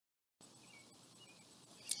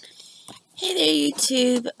Hey there,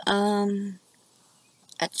 YouTube.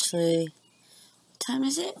 Actually, what time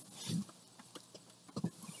is it?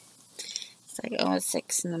 It's like almost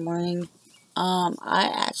 6 in the morning. I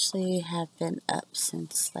actually have been up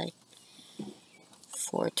since like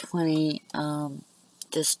 4:20.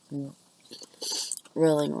 Just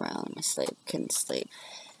rolling around in my sleep. Couldn't sleep.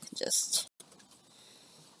 Just,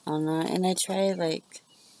 I don't know. And I tried like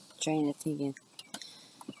trying to think and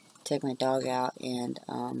take my dog out, and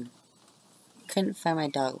couldn't find my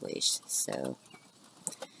dog leash. So.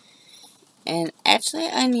 And actually,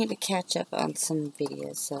 I need to catch up on some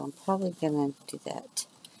videos, so I'm probably gonna do that.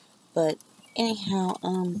 But anyhow,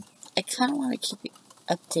 I kind of want to keep you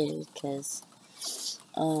updated because,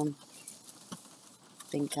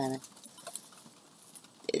 been kind of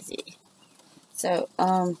busy. So,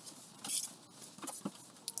 if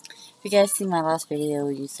you guys see my last video,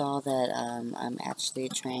 you saw that, I'm actually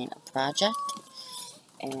trying a project.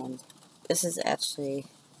 And this is actually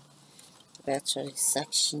the bachelor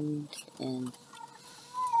section, and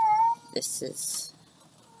this is,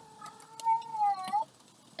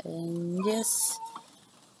 and yes,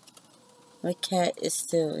 my cat is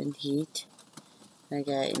still in heat. I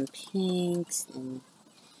got it in pinks and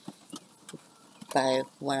by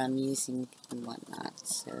what I'm using and whatnot,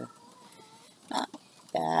 so not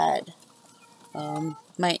bad.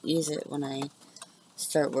 Might use it when I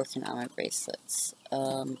start working on my bracelets.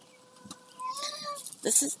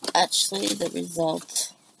 This is actually the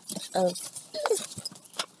result of,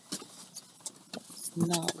 that's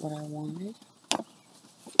not what I wanted.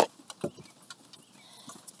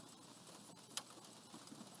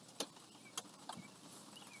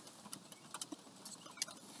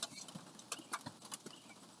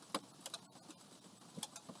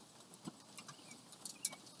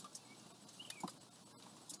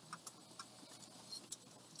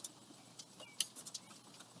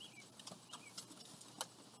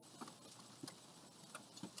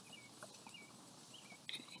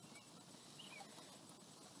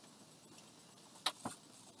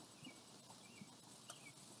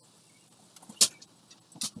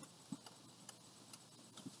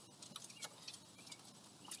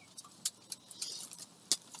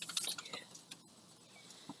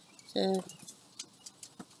 So,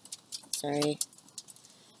 sorry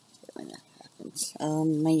when that happens.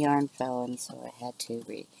 My yarn fell, and so I had to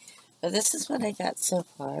read. But this is what I got so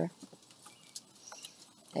far.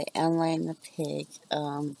 I outlined the pig.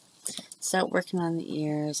 Start working on the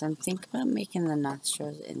ears. I'm thinking about making the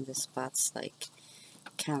nostrils in the spots like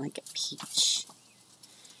kind of like a peach.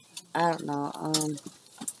 I don't know.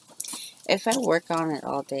 If I work on it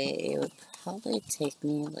all day, it would probably take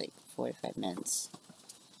me like 45 minutes.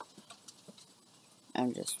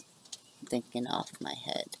 I'm just thinking off my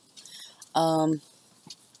head.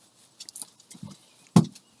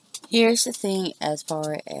 Here's the thing as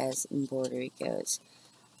far as embroidery goes.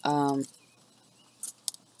 I'm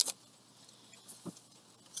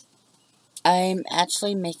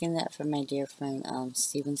actually making that for my dear friend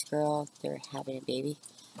Steven's girl. They're having a baby,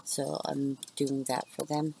 so I'm doing that for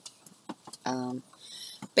them.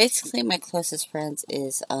 Basically, my closest friends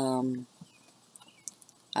is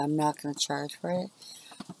I'm not gonna charge for it.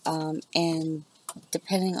 And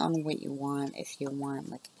depending on what you want, if you want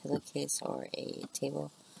like a pillowcase or a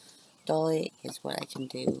table dolly, is what I can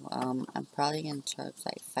do. I'm probably gonna charge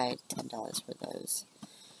like $5 to $10 for those.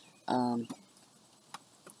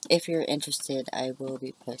 If you're interested, I will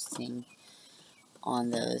be posting on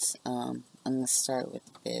those. I'm gonna start with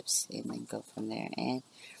the bibs and then go from there. And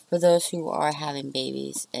for those who are having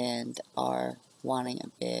babies and are wanting a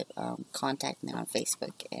bib, contact me on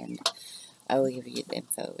Facebook, and I will give you the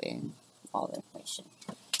info and all the information.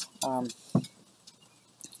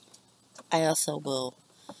 I also will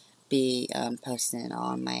be posting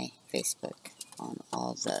on my Facebook on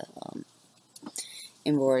all the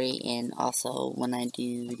embroidery, and also when I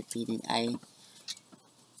do the beading, I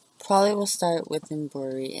probably will start with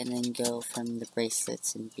embroidery and then go from the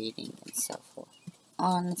bracelets and beading and so forth.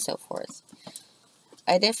 On and so forth.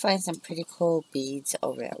 I did find some pretty cool beads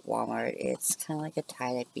over at Walmart. It's kind of like a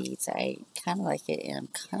tie-dye beads. I kind of like it, and I'm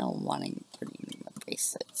kind of wanting to put it in my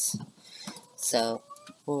bracelets. So,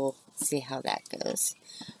 we'll see how that goes.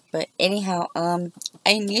 But anyhow, I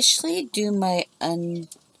initially do my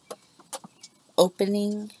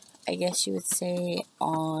opening, I guess you would say,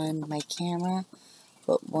 on my camera.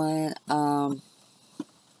 But when,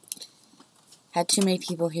 had too many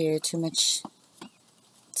people here, too much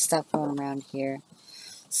stuff going around here.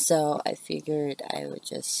 So I figured I would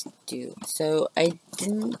just do. So I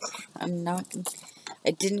didn't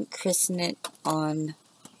christen it on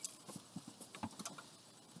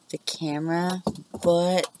the camera,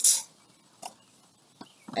 but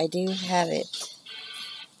I do have it.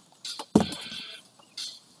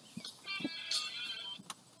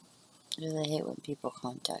 I hate when people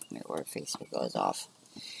contact me or Facebook goes off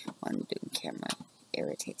when I'm doing camera. It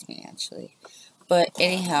irritates me, actually. But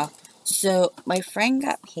anyhow, so my friend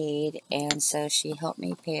got paid, and so she helped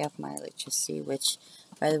me pay off my electricity, which,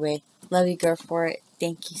 by the way, love you, girl, for it.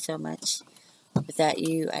 Thank you so much. Without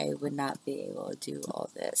you, I would not be able to do all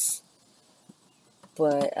this.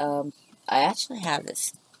 But I actually have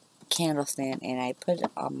this candle stand, and I put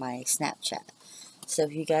it on my Snapchat. So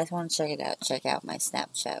if you guys want to check out my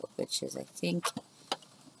Snapchat, which is, I think,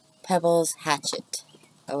 pebblez hatchet.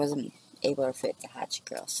 I wasn't able to fit the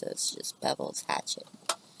hatchetgrl, so it's just pebblez hatchet.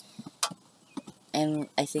 And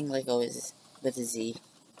I think, like always, with a Z.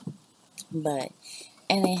 But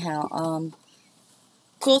anyhow,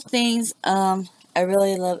 cool things. I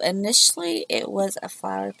really love. Initially, it was a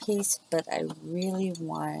flower piece, but I really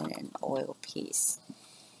wanted an oil piece.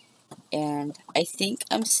 And I think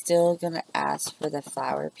I'm still gonna ask for the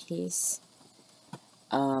flower piece.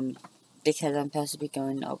 Because I'm supposed to be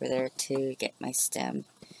going over there to get my stem.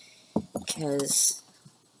 Because,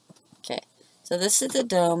 okay, so this is the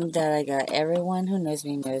dome that I got. Everyone who knows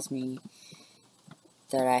me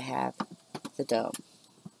that I have the dome.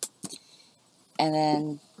 And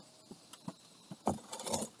then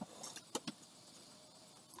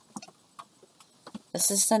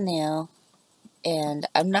this is the nail. And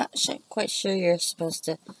I'm not quite sure you're supposed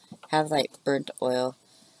to have like burnt oil.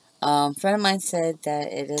 A friend of mine said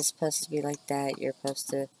that it is supposed to be like that. You're supposed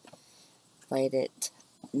to light it.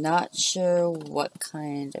 Not sure what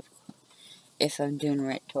kind of, if I'm doing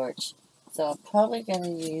right torch. So I'm probably going to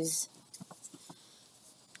use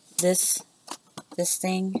this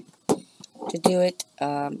thing to do it.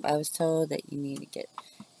 I was told that you need to get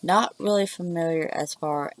not really familiar as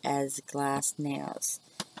far as glass nails.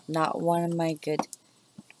 Not one of my good,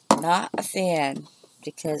 not a fan,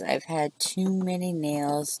 because I've had too many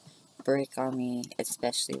nails break on me,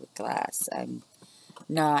 especially with glass. I'm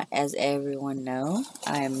not, as everyone know,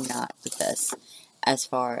 I am not the best as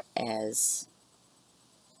far as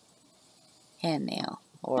hand nail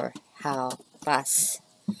or how glass.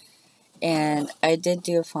 And I did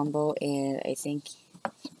do a fumble, and I think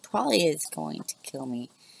he probably is going to kill me.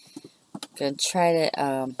 I'm gonna try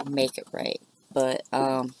to make it right, but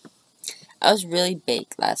I was really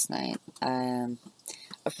baked last night.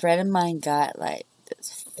 A friend of mine got like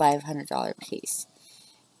this $500 piece,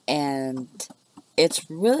 and it's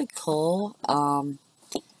really cool.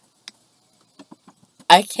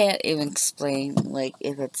 I can't even explain like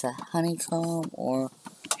if it's a honeycomb or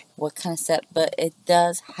what kind of set, but it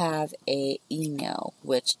does have a email,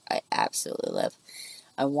 which I absolutely love.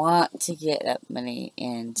 I want to get up money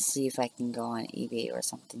and see if I can go on eBay or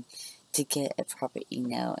something to get a proper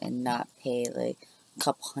email and not pay like a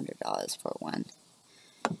couple $100 for one.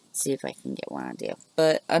 See if I can get one on deal.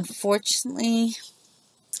 But unfortunately,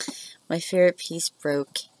 my favorite piece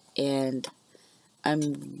broke, and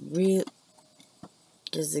I'm real.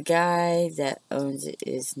 Because the guy that owns it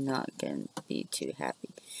is not going to be too happy.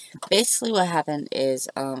 Basically what happened is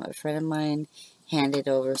a friend of mine handed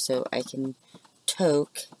over so I can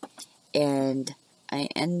toke, and I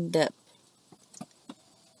end up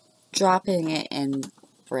dropping it and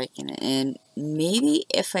breaking it. And maybe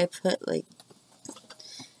if I put like,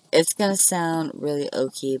 it's going to sound really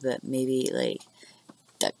oaky, but maybe like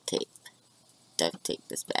duct tape. Duct tape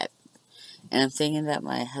is bad. And I'm thinking about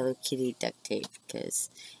my Hello Kitty duct tape because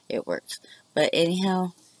it works. But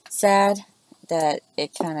anyhow, sad that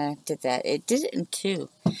it kind of did that. It did it in two,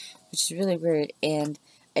 which is really weird. And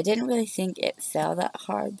I didn't really think it fell that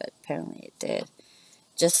hard, but apparently it did.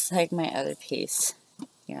 Just like my other piece.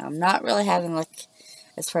 You know, I'm not really having luck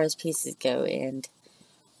as far as pieces go and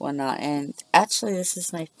whatnot. And actually, this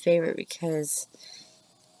is my favorite because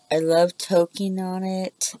I love toking on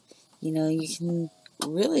it. You know, you can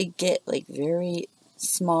really get like very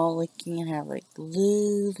small, like you can have like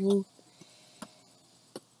little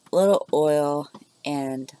oil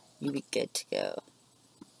and you'll be good to go.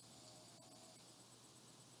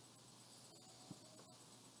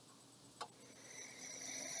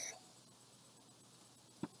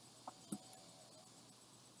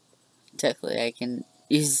 Technically I can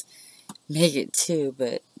make it too,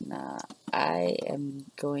 but nah, I am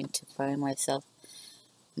going to find myself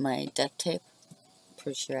my duct tape.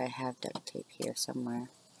 Pretty sure I have duct tape here somewhere.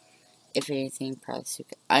 If anything, probably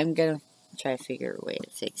super. I'm gonna try to figure a way to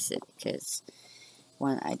fix it because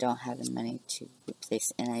one, I don't have the money to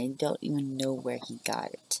replace, and I don't even know where he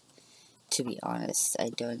got it. To be honest, I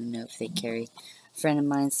don't even know if they carry. A friend of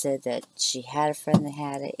mine said that she had a friend that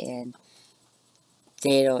had it, and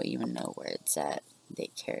they don't even know where it's at. they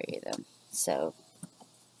carry them. So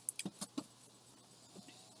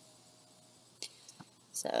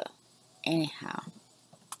anyhow,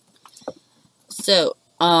 so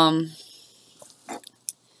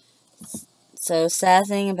sad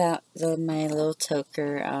thing about my little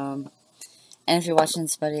toker, and if you're watching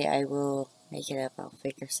this, buddy, I will make it up. I'll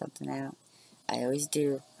figure something out. I always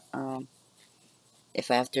do. If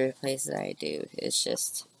I have to replace it, I do. It's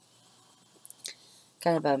just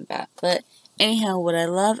kind of bummed out. But anyhow, what I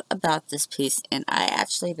love about this piece, and I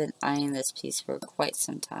actually been eyeing this piece for quite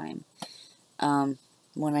some time.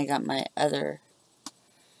 When I got my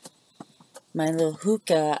little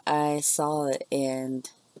hookah, I saw it, and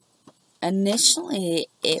initially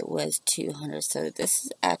it was $200. So this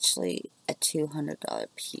is actually a $200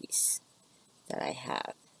 piece that I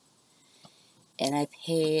have. And I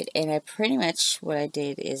paid, and I pretty much, what I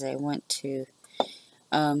did is I went to,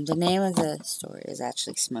 the name of the store is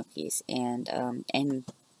actually Smokies, and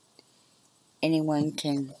anyone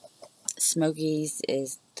can, Smokies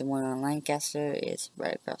is the one on Lancaster. It's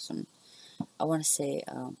right across from, I want to say,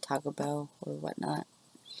 Taco Bell or whatnot.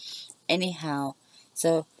 Anyhow,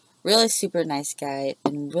 so, really super nice guy,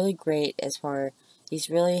 and really great as far, he's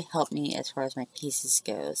really helped me as far as my pieces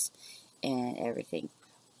goes, and everything.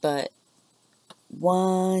 But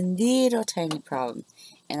one little tiny problem,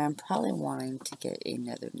 and I'm probably wanting to get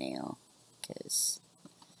another nail, because,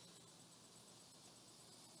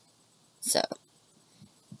 so,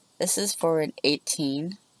 this is for an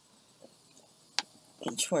 18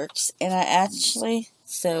 inch works, and I actually,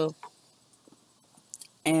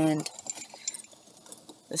 and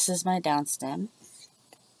this is my down stem,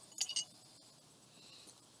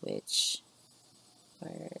 which,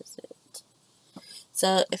 where is it?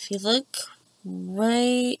 So, if you look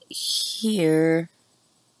right here,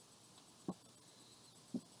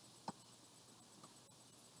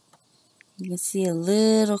 you can see a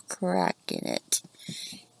little crack in it.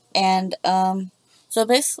 And, so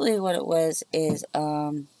basically what it was is,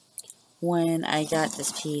 when I got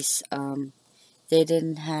this piece, they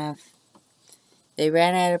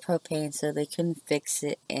ran out of propane, so they couldn't fix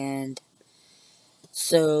it, and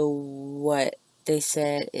so what they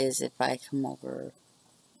said is if I come over,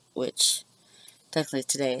 which technically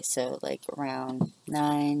today, so like around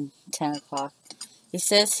 9, 10 o'clock, he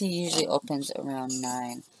says he usually opens around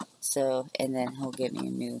 9, so, and then he'll get me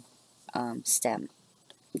a new stem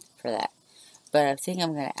for that. But I think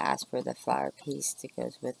I'm going to ask for the flower piece that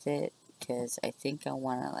goes with it, because I think I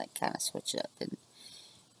want to like kind of switch it up. And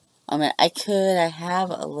I have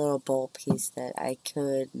a little bowl piece that I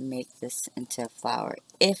could make this into a flower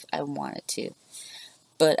if I wanted to.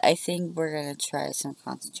 But I think we're going to try some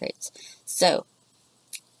concentrates. So,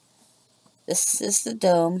 this is the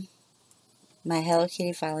dome. My Hello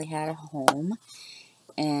Kitty finally had a home.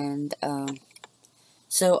 And,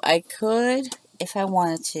 so I could, if I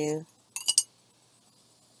wanted to,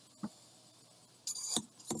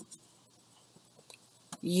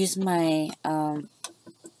 use my,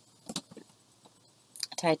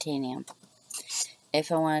 titanium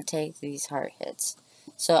if I want to take these heart hits.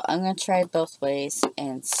 So I'm going to try both ways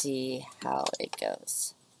and see how it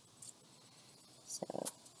goes. So,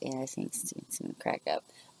 and I think it's going to crack up.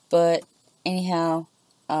 But anyhow,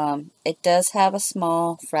 it does have a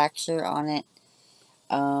small fracture on it.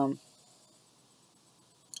 I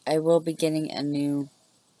will be getting a new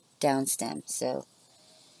down stem. So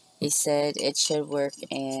he said it should work,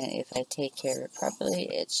 and if I take care of it properly,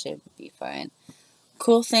 it should be fine.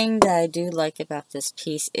 Cool thing that I do like about this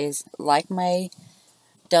piece is, like my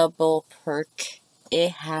double perk,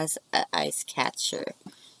 it has an ice catcher,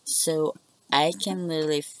 so I can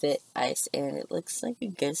literally fit ice, and it looks like a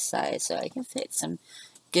good size, so I can fit some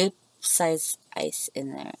good size ice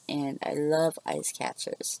in there, and I love ice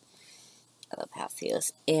catchers. I love how it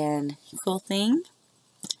feels. And cool thing,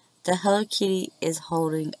 the Hello Kitty is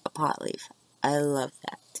holding a pot leaf. I love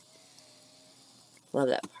that. Love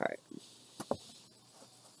that part.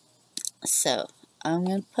 So, I'm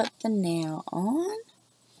going to put the nail on,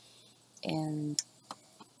 and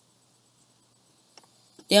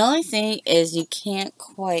the only thing is you can't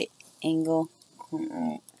quite angle,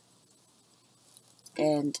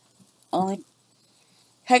 and only,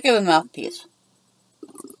 heck of a mouthpiece.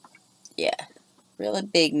 Yeah, really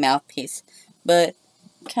big mouthpiece, but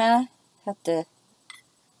kind of have to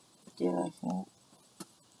do like that.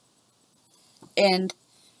 And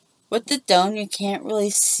with the dome, you can't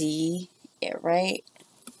really see it right,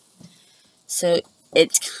 so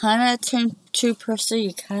it's kind of two person.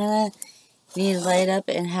 You kind of need to light up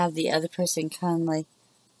and have the other person kind of like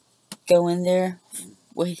go in there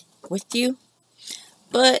with you.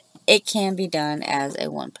 But it can be done as a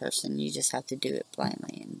one person. You just have to do it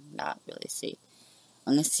blindly and not really see.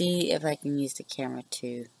 I'm going to see if I can use the camera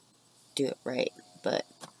to do it right. But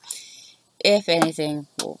if anything,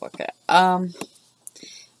 we'll work it out.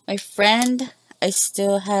 My friend, I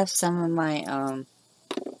still have some of my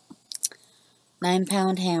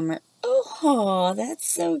 9-pound hammer. Oh, that's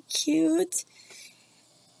so cute.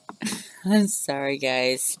 I'm sorry,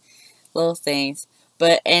 guys. Little things.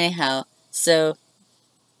 But anyhow, so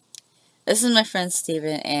this is my friend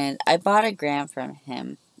Steven, and I bought a gram from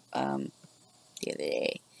him the other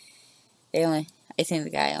day. I think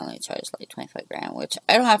the guy only charged like 25 gram, which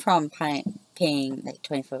I don't have a problem paying like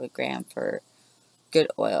 25 a gram for good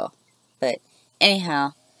oil. But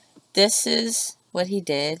anyhow, this is what he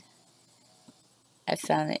did. I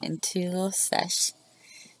found it in 2 little sesh.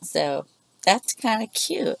 So that's kind of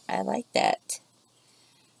cute. I like that.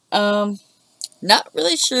 Not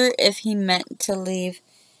really sure if he meant to leave.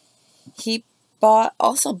 He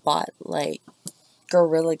also bought like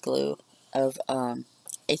Gorilla Glue of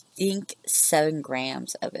I think 7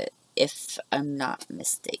 grams of it, if I'm not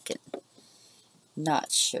mistaken.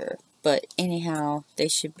 Not sure. But anyhow, they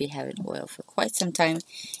should be having oil for quite some time.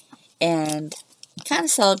 And kind of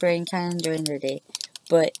celebrating, kind of enjoying their day.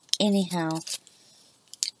 But anyhow,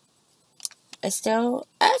 I still,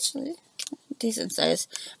 actually, decent size.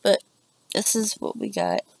 But this is what we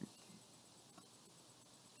got.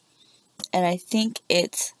 And I think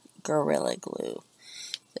it's Gorilla Glue.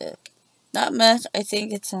 So, not much. I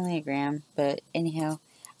think it's only a gram. But anyhow,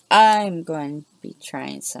 I'm going to be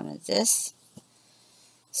trying some of this.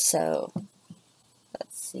 So,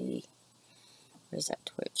 let's see. Where's that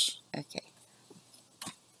torch? Okay.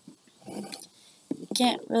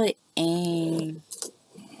 Can't really aim.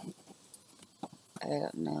 I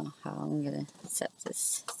don't know how I'm going to set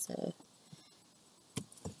this. So,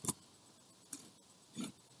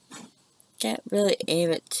 can't really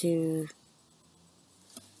aim it to.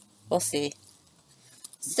 We'll see.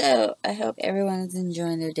 So, I hope everyone's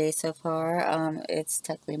enjoying their day so far. It's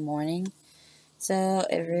technically morning. So,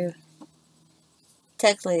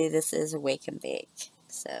 technically this is a wake and bake.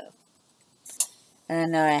 So, and I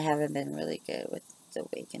know I haven't been really good with the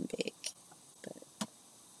wake and bake. But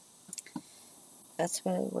that's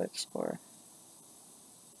what it works for.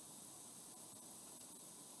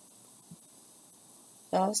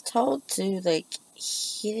 I was told to, like,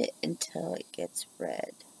 heat it until it gets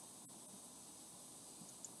red.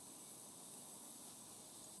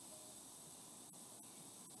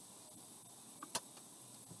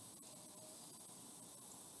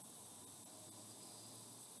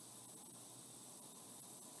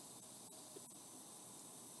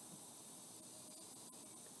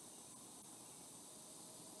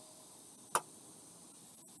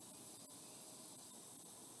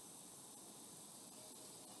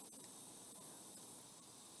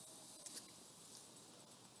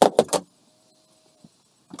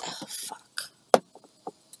 Oh, fuck.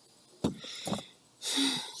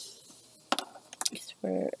 I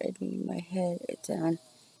swear I need my head down.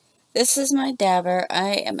 This is my dabber.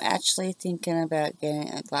 I am actually thinking about getting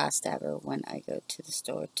a glass dabber when I go to the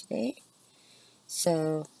store today.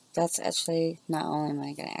 So, that's actually, not only am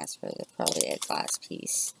I going to ask for probably a glass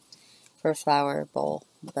piece for a flower bowl,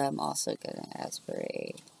 but I'm also going to ask for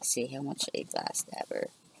see how much a glass dabber.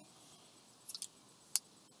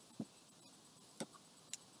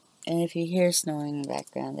 And if you hear snoring in the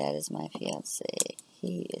background, that is my fiance.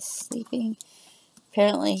 He is sleeping.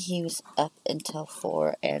 Apparently he was up until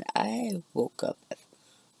 4 and I woke up.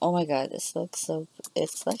 Oh my god, this looks so,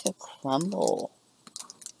 it's like a crumble.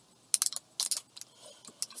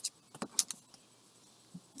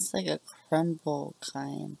 It's like a crumble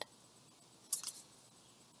kind.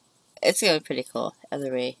 It's gonna be pretty cool,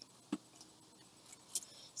 either way.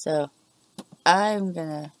 So, I'm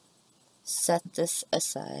gonna set this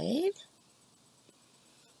aside.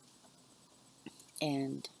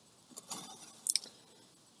 And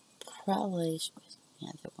probably should put the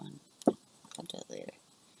other one. I'll do it later.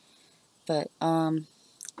 But,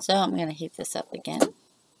 so I'm gonna heat this up again.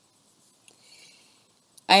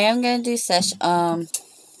 I am gonna do sesh, I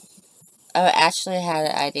actually had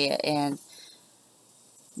an idea, and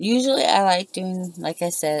usually I like doing, like I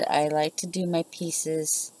said, I like to do my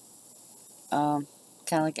pieces, kind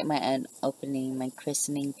of like at my end opening, my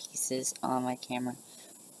christening pieces on my camera.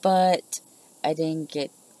 But I didn't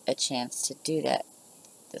get a chance to do that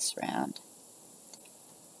this round.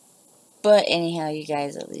 But anyhow, you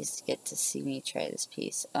guys at least get to see me try this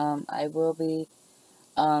piece. I will be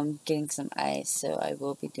getting some ice, so I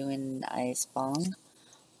will be doing an ice bong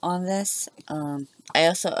on this. I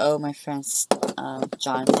also owe my friend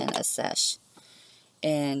Jonathan a sesh,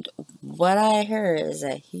 And what I heard is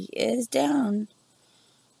that he is down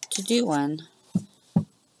to do one.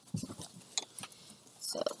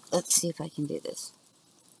 So let's see if I can do this.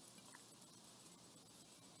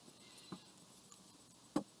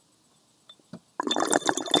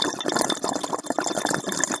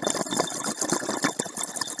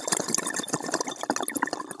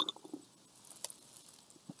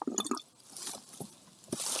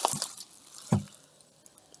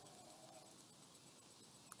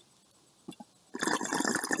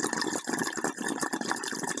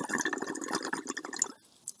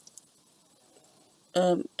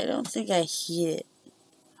 I don't think I heat it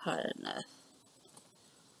hot enough.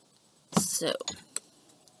 So,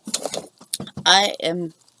 I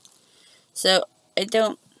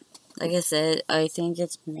don't, like I said, I think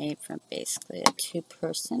it's made from basically a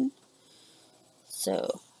 2-person.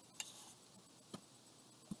 So,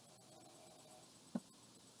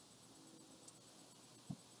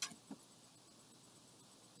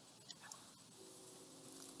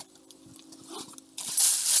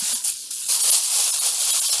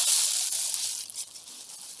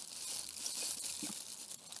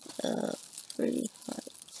 pretty hard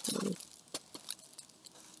to.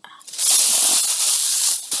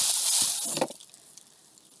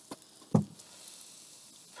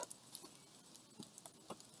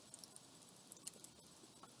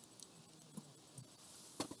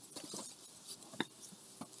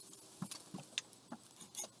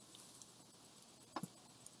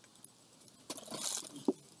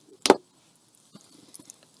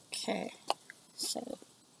 Okay, so.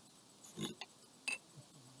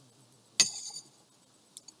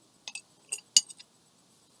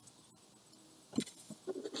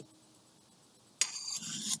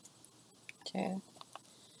 Okay.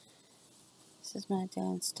 This is my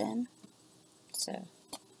down stem. So,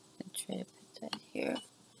 I'm try to put that here.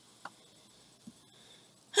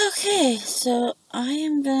 Okay, so I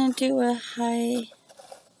am gonna do a high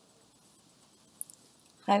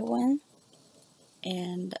one,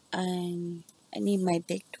 and I need my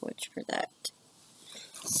big torch for that.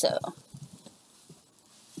 So,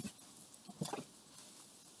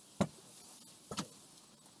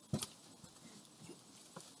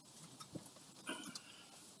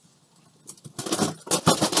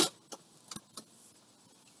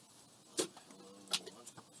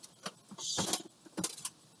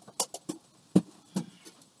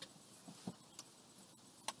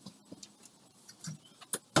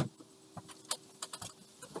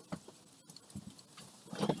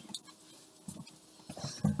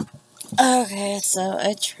 okay, so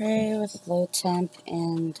a tray with low temp,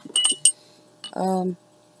 and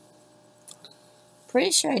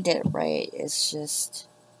pretty sure I did it right. It's just,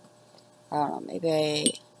 I don't know, maybe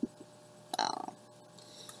I don't know.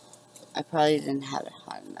 I probably didn't have it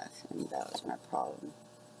hot enough, and that was my problem.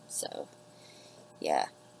 So, yeah,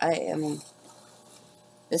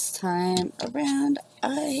 this time around,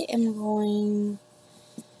 I am going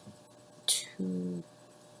to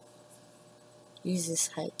use this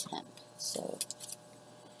high temp. So,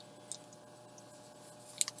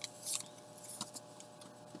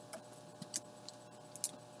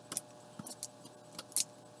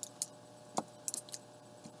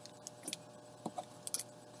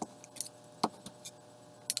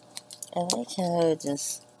 I like how it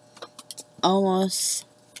just almost,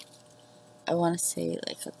 I want to say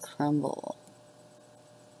like a crumble.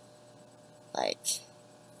 Like,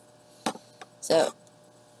 so,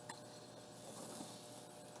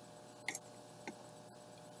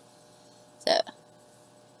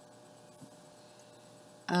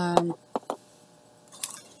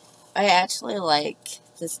 I actually like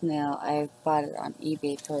this nail. I bought it on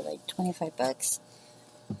eBay for like 25 bucks.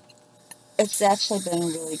 It's actually been a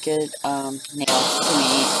really good nail to me.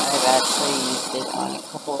 I've actually used it on a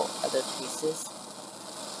couple other pieces.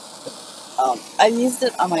 I used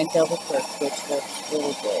it on my double clip, which works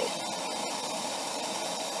really good.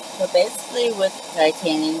 So basically with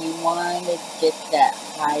titanium, you want to get that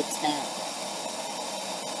high temp.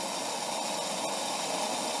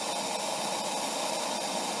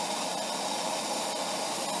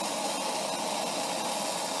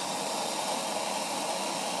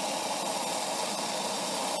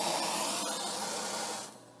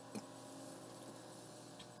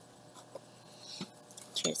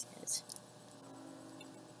 Cheers, guys.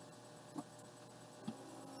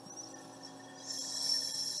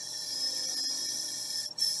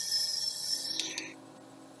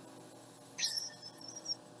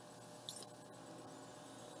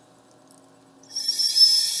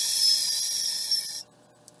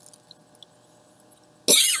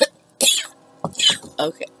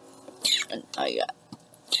 Okay, and I got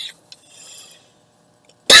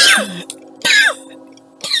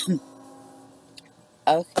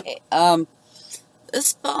Okay,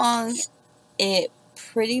 this bong, it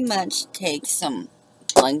pretty much takes some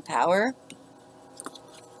lung power.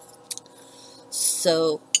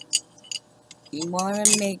 So, you want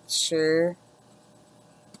to make sure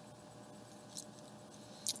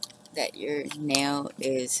that your nail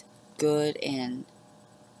is good and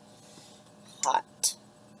hot.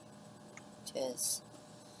 Because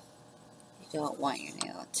you don't want your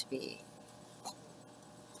nail to be.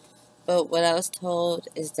 But what I was told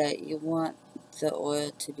is that you want the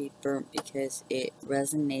oil to be burnt because it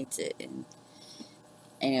resonates it in.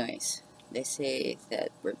 Anyways, they say that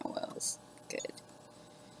burnt oil is good.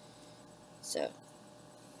 So,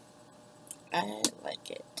 I like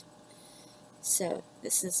it. So,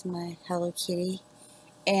 this is my Hello Kitty.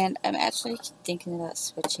 And I'm actually thinking about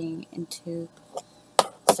switching into.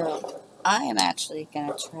 So, I am actually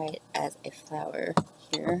going to try it as a flower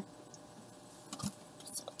here.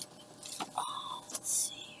 So, let's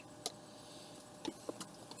see.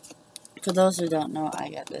 For those who don't know, I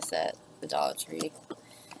got this at the Dollar Tree.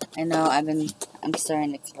 I know I'm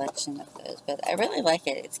starting a collection of those, but I really like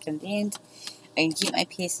it. It's convenient. I can keep my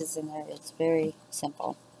pieces in there. It's very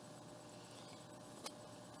simple.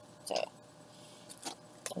 So,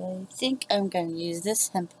 I think I'm going to use this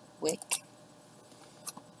hemp wick.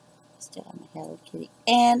 Still on my Hello Kitty.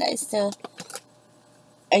 And I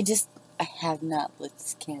have not lit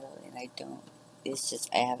this candle, and I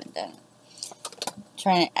haven't done it. I'm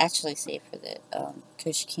trying to actually save for the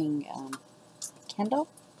Kush King candle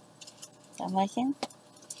that I'm liking.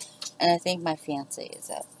 And I think my fiance is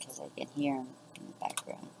up because I can hear him in the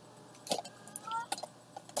background.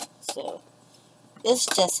 So, this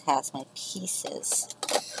just has my pieces.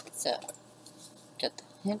 So, got the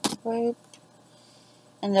hemp rope.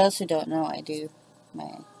 And those who don't know, I do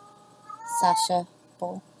my Sasha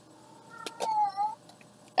bowl.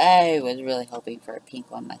 I was really hoping for a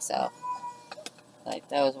pink one myself. Like,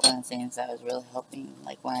 that was one of the things I was really hoping.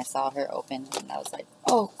 Like, when I saw her open, and I was like,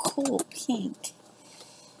 oh, cool, pink.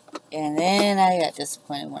 And then I got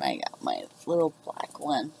disappointed when I got my little black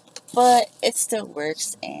one. But it still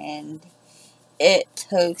works, and it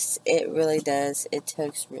toasts. It really does. It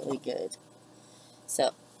toasts really good.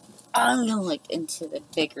 So, I'm going to look into the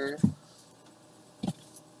bigger.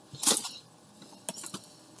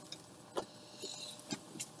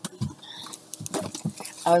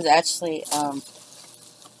 I was actually,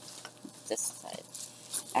 this side,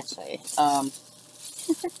 actually,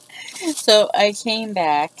 so I came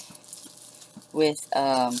back with,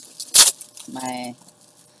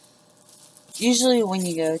 usually when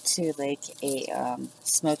you go to, like, a,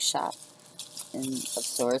 smoke shop of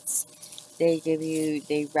sorts,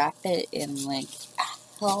 they wrap it in, like, a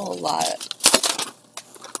whole lot of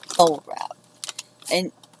bubble wrap.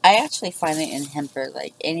 And I actually find it in Hemper,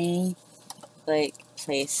 like, any, like,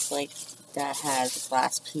 place, like, that has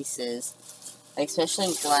glass pieces, like, especially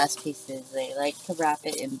with glass pieces, they like to wrap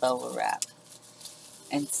it in bubble wrap.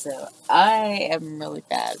 And so, I am really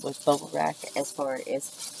bad with bubble wrap as far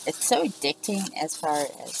as, it's so addicting as far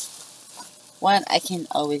as, one, I can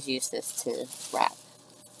always use this to wrap.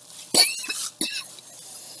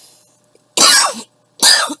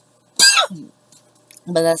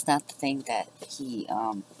 But that's not the thing that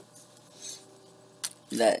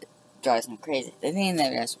that drives me crazy. The thing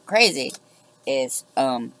that drives me crazy is,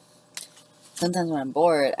 sometimes when I'm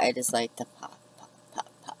bored, I just like to pop, pop, pop,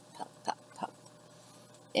 pop, pop, pop, pop.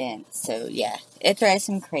 And so, yeah, it drives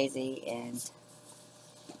him crazy, and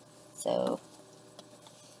so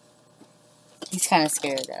he's kind of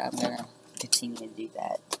scared that I'm going to continue to do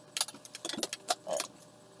that. But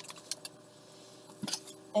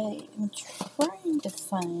I am trying to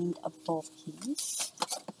find a bowl piece.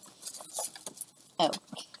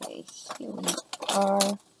 Okay, here we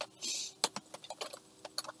are.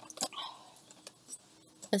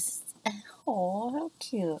 Oh, how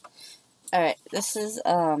cute. Alright, this is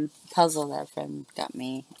puzzle that a friend got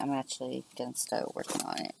me. I'm actually going to start working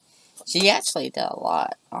on it. She actually did a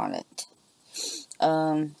lot on it.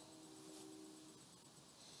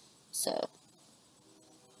 So,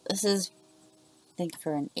 this is, I think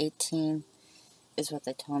for an 18 is what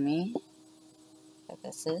they told me that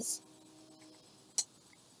this is.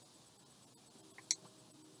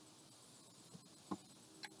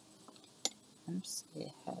 Let's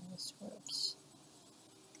see how this works.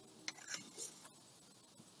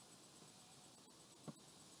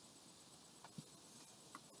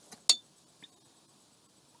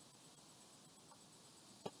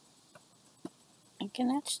 I can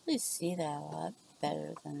actually see that a lot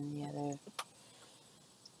better than the other.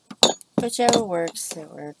 Whichever works, it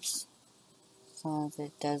works. as long as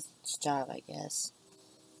it does its job, I guess.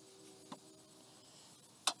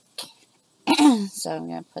 So I'm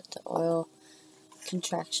going to put the oil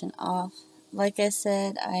contraction off. Like I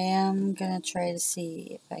said, I am going to try to see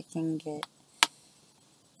if I can get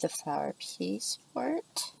the flower piece for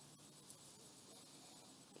it.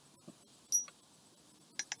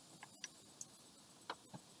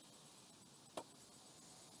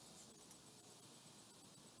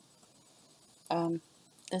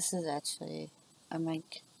 This is actually, I'm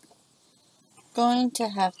like going to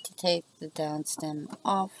have to take the down stem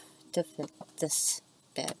off to fit this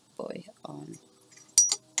bad boy on.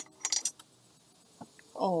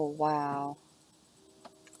 Oh, wow.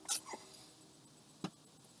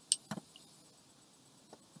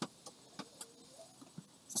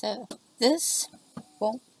 So, this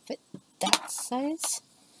won't fit that size.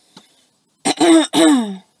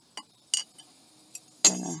 I'm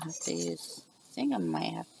gonna have to use, I think I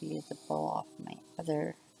might have to use the bowl off my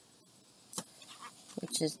other,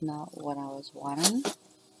 which is not what I was wanting.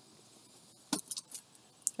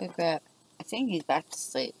 Go grab, I think he's back to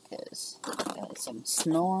sleep because some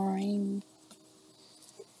snoring.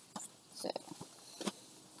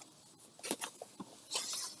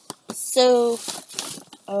 So,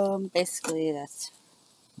 basically that's,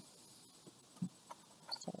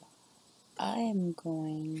 so I am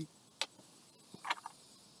going,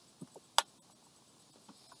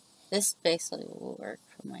 this basically will work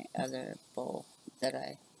for my other bowl that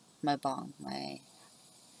my bong, my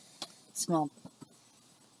small,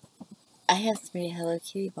 I have 3 Hello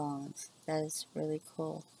Kitty bongs. That is really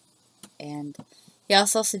cool. And he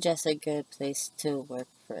also suggests a good place to work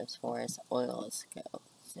for as far as oils go.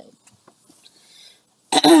 So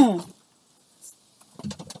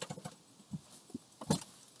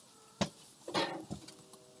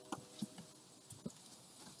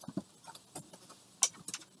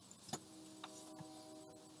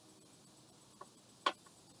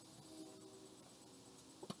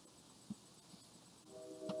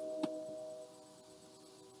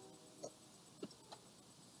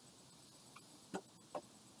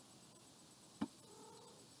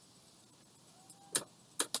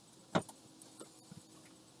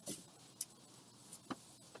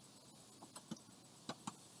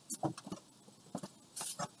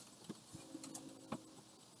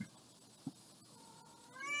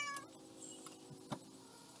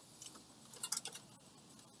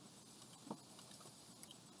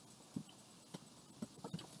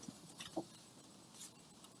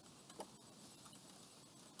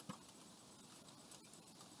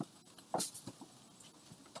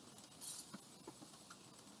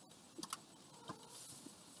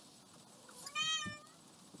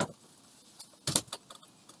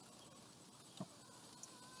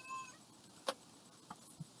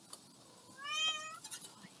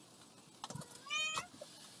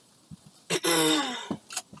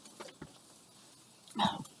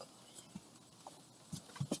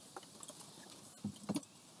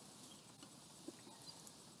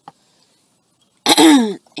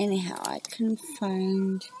anyhow, I couldn't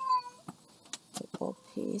find the bowl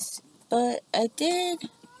piece, but I did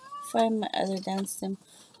find my other down stem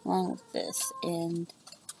along with this, and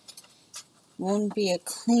won't be a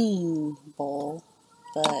clean bowl,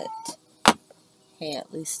 but hey,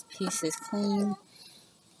 at least the piece is clean.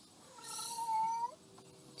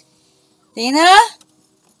 Dina?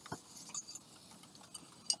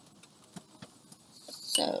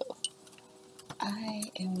 So, I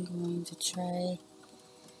am going to try.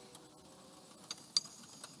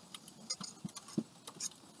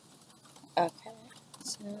 Okay,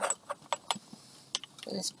 so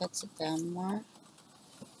this puts it down more.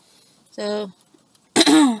 So,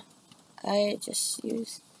 I just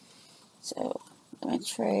use, so I'm going to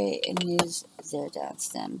try and use their down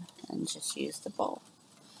stem and just use the bowl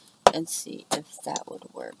and see if that would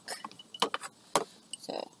work.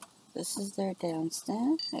 So, this is their down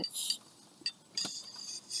stem, which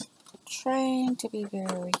I'm trying to be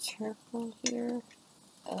very careful here.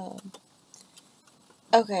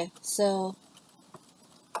 Okay, so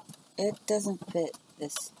it doesn't fit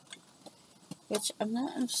this, which I'm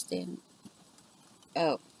not understanding.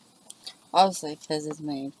 Oh, obviously because it's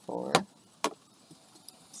made for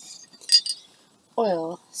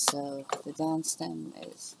oil, so the down stem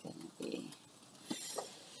is going to be,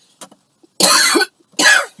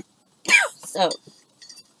 so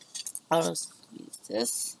I'll just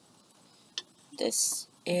use this,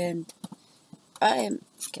 and I am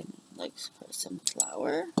going to look for some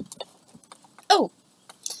flour. Oh!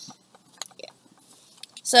 Yeah.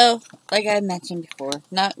 So, like I mentioned before,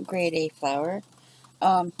 not grade A flour.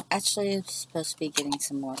 Actually, I'm supposed to be getting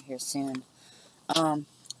some more here soon.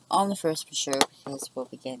 on the first for sure, because we'll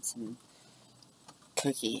be getting some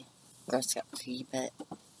cookie, Girl Scout cookie, but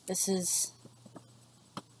this is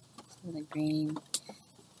the green,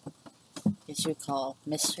 which you call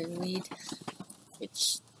mystery weed,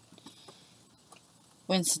 which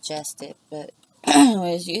wouldn't suggest it, but I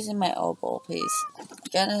was using my old bowl piece.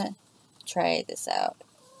 Gonna try this out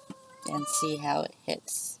and see how it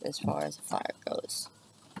hits as far as the flower goes.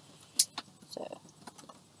 So,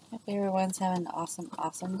 hope everyone's having an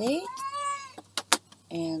awesome day.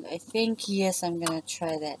 And I think, yes, I'm gonna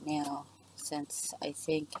try that now, since I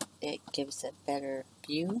think it gives a better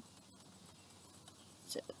view.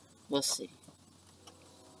 So, we'll see.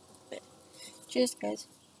 But, cheers, guys.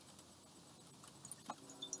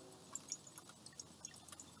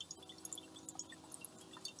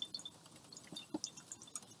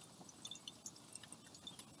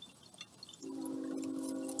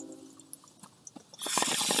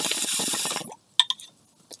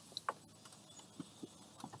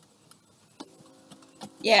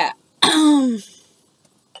 Yeah.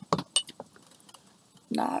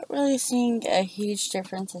 Not really seeing a huge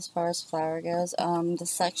difference as far as flower goes. The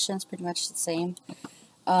section's pretty much the same.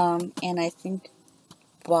 And I think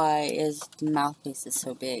why is the mouthpiece is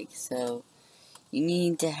so big. So you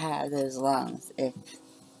need to have those lungs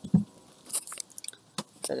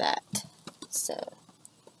for that. So,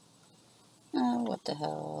 oh, what the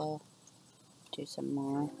hell? Do some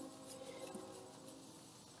more.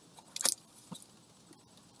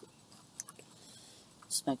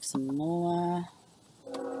 Smoke some more.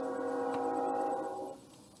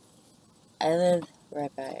 I live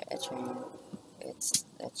right by a train. It's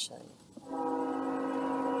actually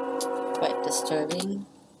quite disturbing,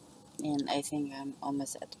 and I think I'm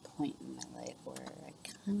almost at the point in my life where I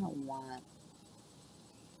kind of want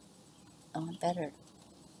better.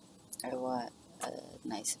 I want a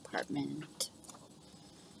nice apartment,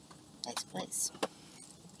 nice place.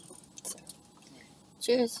 So,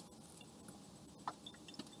 cheers.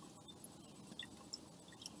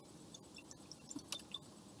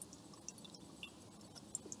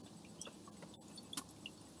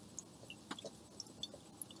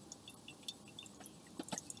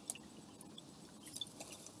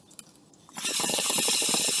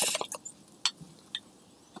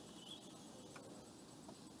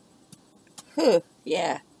 Whew,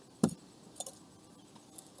 yeah.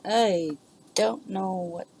 I don't know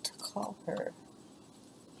what to call her.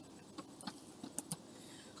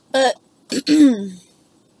 But, yeah,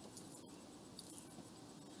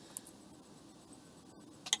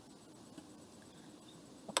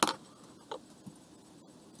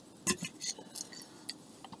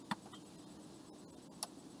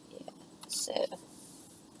 so,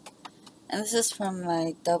 and this is from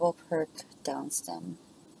my double perk down stem.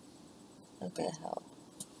 Look at how,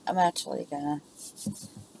 I'm actually gonna,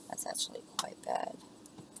 that's actually quite bad.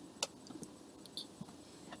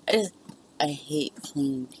 I hate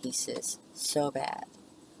cleaning pieces so bad.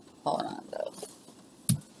 Hold on, though.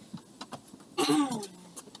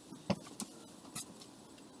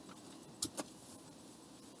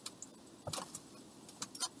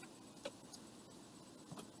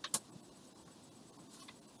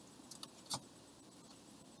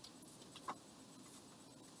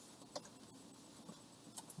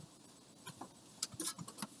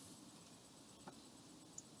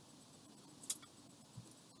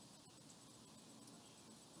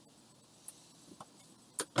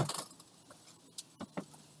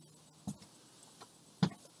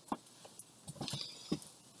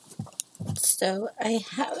 So, I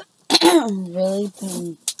have really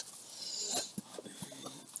been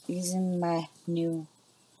using my new,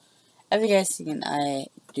 have you guys seen, I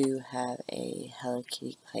do have a Hello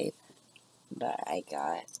Kitty pipe that I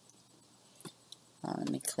got.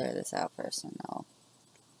 Let me clear this out first and I'll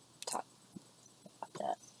talk about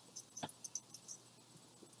that.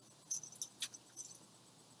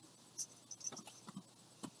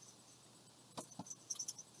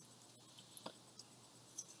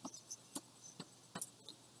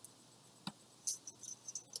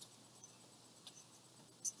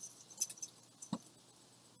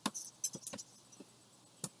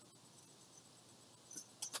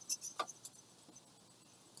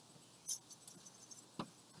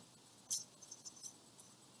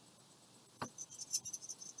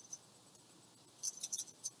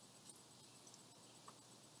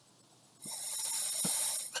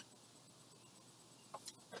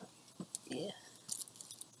 Yeah.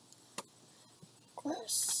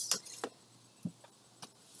 Gross.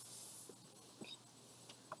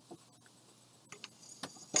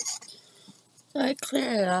 So I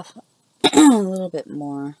cleared it off a little bit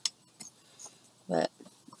more, but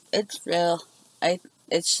it's real.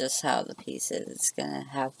 it's just how the piece is. It's gonna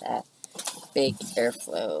have that big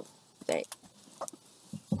airflow that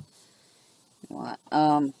you want.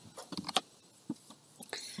 I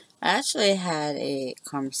actually had a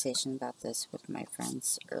conversation about this with my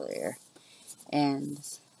friends earlier, and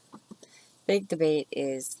big debate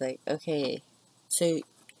is like, okay, so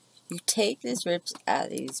you take these ribs out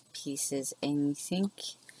of these pieces and you think,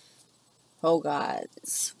 oh god,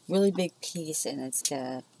 it's a really big piece and it's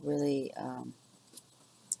gonna really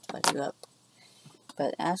fuck you up.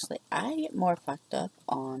 But actually, I get more fucked up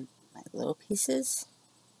on my little pieces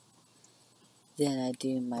than I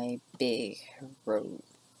do my big road.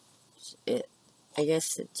 I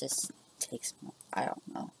guess it just takes more. I don't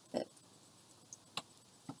know.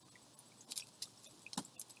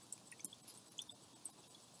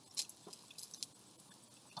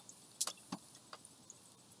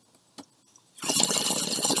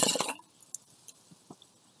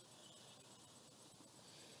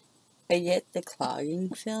 I get the clogging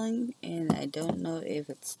feeling, and I don't know if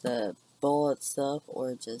it's the bowl itself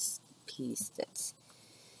or just the piece that's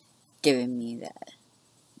giving me that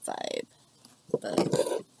vibe.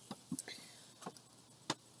 But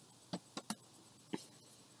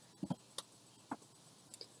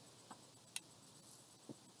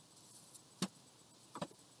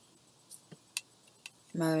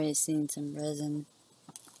I'm already seeing some resin,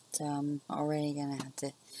 so I'm already gonna have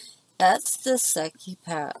to. That's the sucky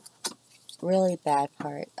part, really bad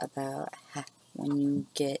part about when you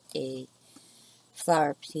get a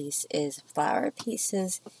flower piece is flower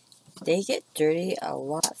pieces, they get dirty a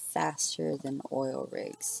lot faster than oil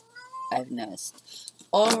rigs, I've noticed.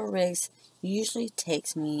 Oil rigs usually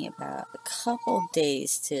takes me about a couple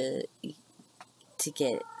days to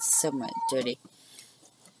get somewhat dirty.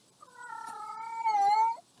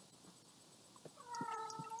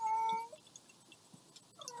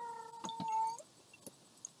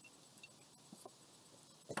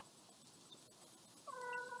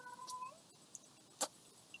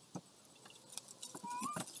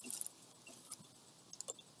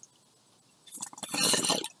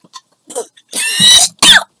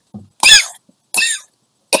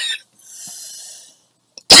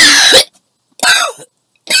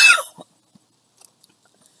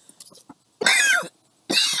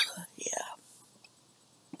 Yeah,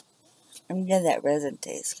 I'm getting that resin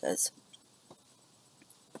taste because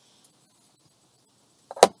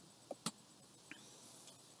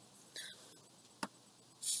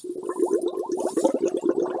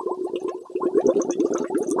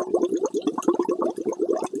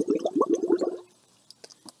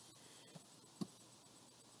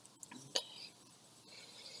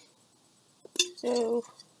so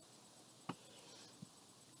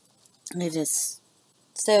it is.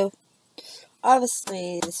 So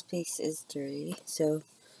obviously this piece is dirty, so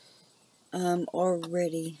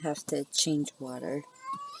already have to change water,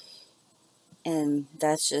 and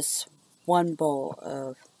that's just one bowl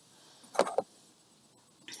of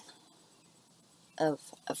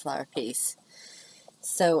a flower piece.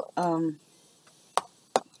 So I'm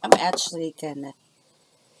actually gonna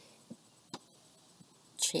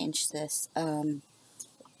change this.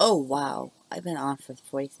 Oh wow, I've been on for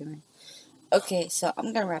 43 minutes. Okay, so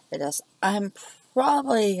I'm gonna wrap it up. I'm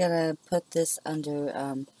probably gonna put this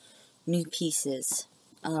under new pieces.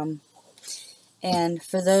 And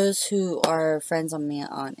for those who are friends on me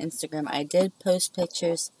on Instagram, I did post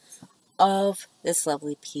pictures of this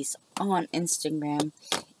lovely piece on Instagram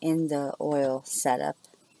in the oil setup,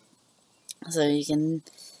 so you can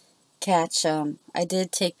catch. I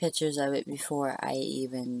did take pictures of it before I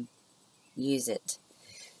even use it,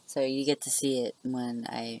 so you get to see it when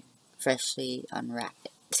I freshly unwrap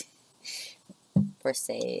it, per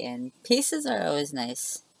se. And pieces are always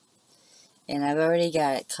nice, and I've already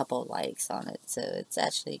got a couple likes on it, so it's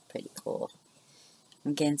actually pretty cool.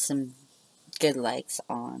 I'm getting some good likes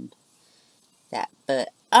on that, but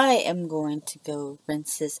I am going to go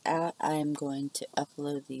rinse this out. I am going to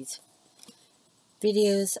upload these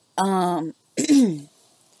videos. It's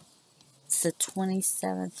the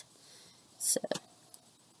 27th, so,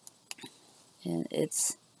 and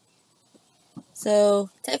it's, so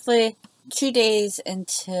technically 2 days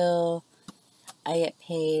until I get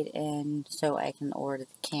paid, and so I can order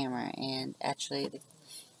the camera. And actually the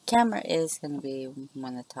camera is going to be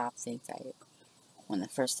one of the top things one of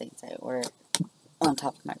the first things I order, on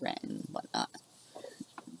top of my rent and whatnot.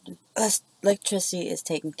 Electricity is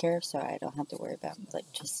taken care of, so I don't have to worry about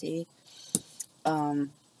electricity.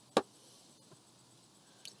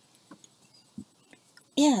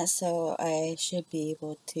 Yeah, so I should be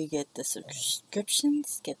able to get the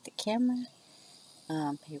subscriptions, get the camera,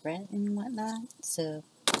 pay rent and whatnot. So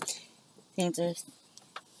things are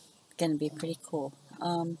going to be pretty cool.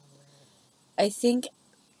 I think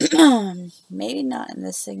maybe not in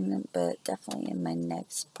this segment, but definitely in my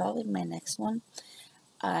next, probably my next one,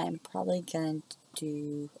 I'm probably going to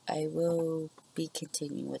do, I will be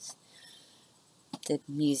continuing with the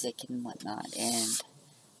music and whatnot, and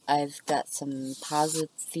I've got some positive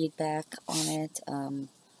feedback on it.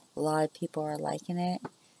 A lot of people are liking it,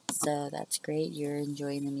 so that's great. You're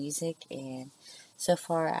enjoying the music, and so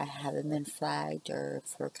far I haven't been flagged or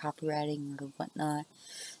for copywriting or whatnot,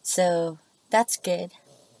 so that's good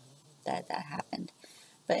that happened.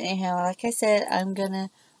 But anyhow, like I said, I'm gonna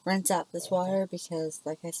rinse out this water because,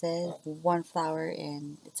 like I said, one flower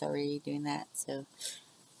and it's already doing that, so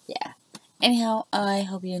yeah. Anyhow, I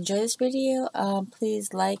hope you enjoy this video.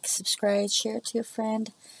 Please like, subscribe, share it to a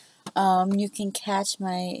friend. You can catch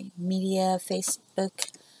my media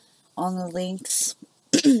Facebook on the links.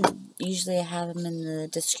 Usually I have them in the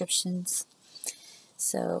descriptions.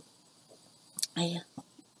 So, I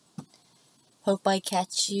hope I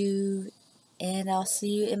catch you, and I'll see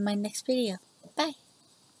you in my next video. Bye!